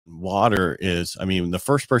water is, I mean, the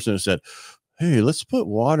first person who said, hey, let's put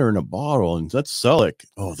water in a bottle and let's sell it.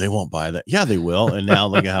 Oh, they won't buy that. Yeah, they will. And now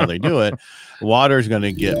look at how they do it. Water is going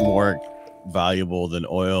to get more valuable than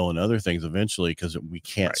oil and other things eventually, because we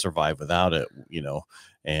can't survive without it,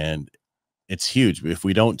 and it's huge. If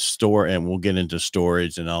we don't store, and we'll get into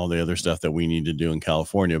storage and all the other stuff that we need to do in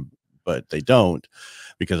California, but they don't,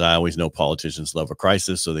 because I always know politicians love a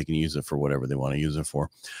crisis so they can use it for whatever they want to use it for.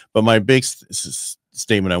 But my big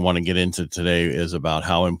statement I want to get into today is about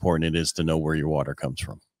how important it is to know where your water comes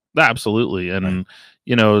from. Absolutely. And,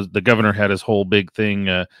 the governor had his whole big thing.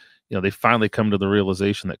 They finally come to the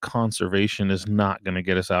realization that conservation is not going to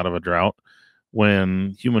get us out of a drought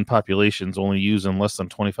when human populations only using less than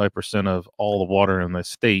 25% of all the water in the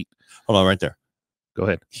state. Hold on right there. Go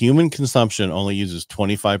ahead. Human consumption only uses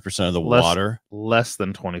 25% of the water. Less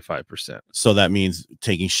than 25%. So that means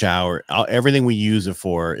taking shower. Everything we use it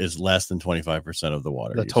for is less than 25% of the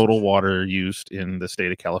water. The total water used in the state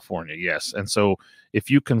of California. Yes. And so if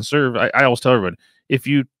you conserve, I always tell everyone, if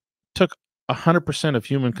you took 100% of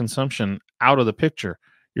human consumption out of the picture,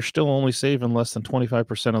 you're still only saving less than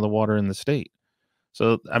 25% of the water in the state.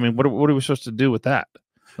 So, I mean, what are we supposed to do with that?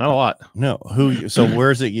 Not a lot. No. So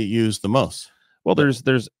where does it get used the most? Well,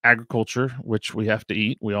 there's agriculture, which we have to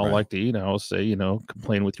eat. We all like to eat. I always say,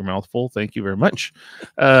 complain with your mouth full. Thank you very much.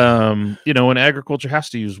 And agriculture has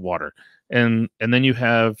to use water. And then you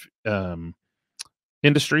have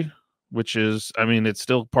industry, which is, it's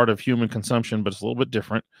still part of human consumption, but it's a little bit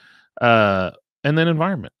different. And then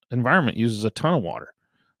environment. Environment uses a ton of water.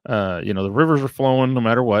 The rivers are flowing no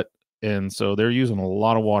matter what. And so they're using a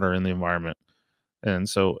lot of water in the environment. And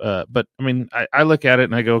so, but I look at it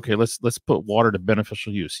and I go, okay, let's put water to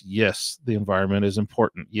beneficial use. Yes, the environment is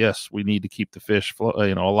important. Yes, we need to keep the fish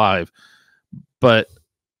alive. But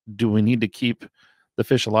do we need to keep the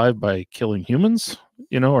fish alive by killing humans,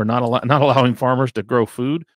 or not allowing farmers to grow food?